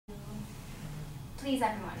please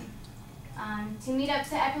everyone, to meet up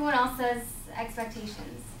to everyone else's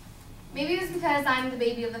expectations. Maybe it was because I'm the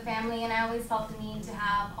baby of the family and I always felt the need to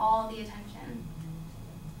have all the attention.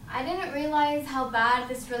 I didn't realize how bad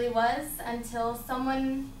this really was until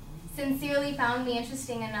someone sincerely found me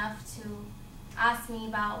interesting enough to ask me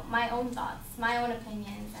about my own thoughts, my own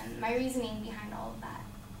opinions, and my reasoning behind all of that.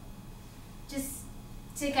 Just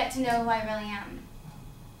to get to know who I really am.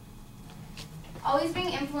 Always being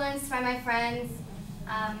influenced by my friends,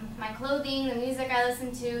 my clothing, the music I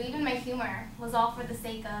listened to, even my humor was all for the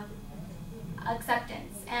sake of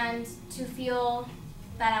acceptance and to feel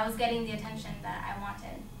that I was getting the attention that I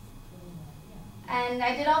wanted. And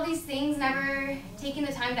I did all these things, never taking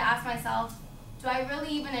the time to ask myself, do I really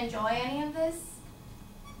even enjoy any of this?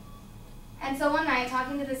 And so one night,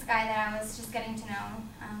 talking to this guy that I was just getting to know,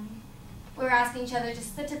 we were asking each other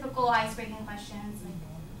just the typical ice-breaking questions, like,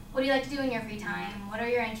 what do you like to do in your free time? What are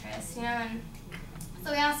your interests? And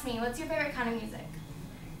so he asked me, what's your favorite kind of music?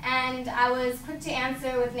 And I was quick to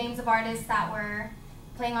answer with names of artists that were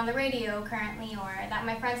playing on the radio currently or that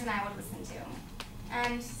my friends and I would listen to.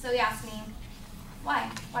 And so he asked me, why?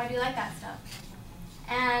 Why do you like that stuff?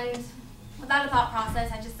 And without a thought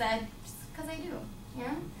process, I just said, just because I do,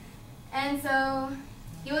 And so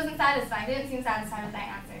he wasn't satisfied. He didn't seem satisfied with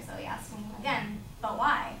that answer, so he asked me again, but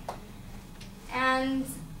why? And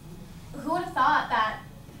who would have thought that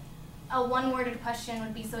a one-worded question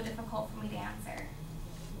would be so difficult for me to answer?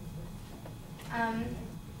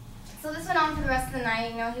 So this went on for the rest of the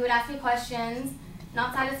night. He would ask me questions.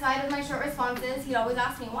 Not satisfied with my short responses, he'd always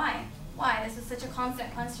ask me why. Why? This was such a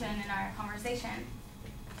constant question in our conversation.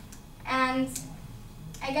 And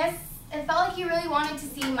I guess it felt like he really wanted to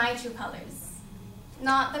see my true colors,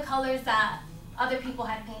 not the colors that other people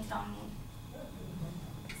had painted on me.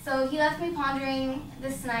 So he left me pondering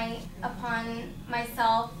this night upon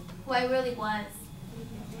myself, who I really was,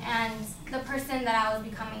 and the person that I was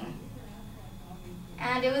becoming.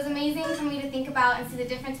 And it was amazing for me to think about and see the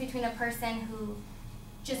difference between a person who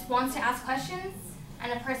just wants to ask questions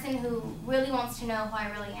and a person who really wants to know who I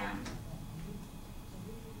really am.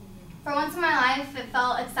 For once in my life, it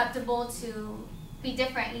felt acceptable to be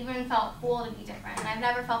different, even felt cool to be different, and I've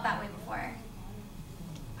never felt that way before.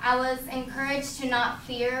 I was encouraged to not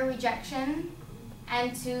fear rejection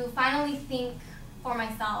and to finally think for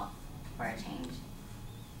myself for a change.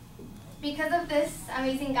 Because of this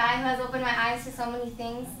amazing guy who has opened my eyes to so many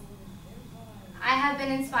things, I have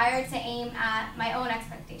been inspired to aim at my own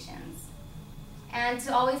expectations and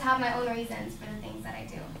to always have my own reasons for the things that I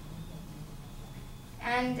do.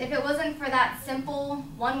 And if it wasn't for that simple,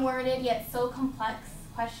 one-worded yet so complex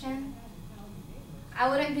question, I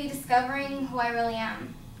wouldn't be discovering who I really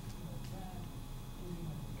am.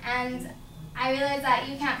 And I realize that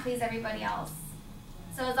you can't please everybody else.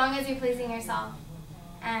 So as long as you're pleasing yourself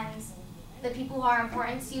and the people who are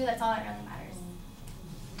important to you, that's all that really matters.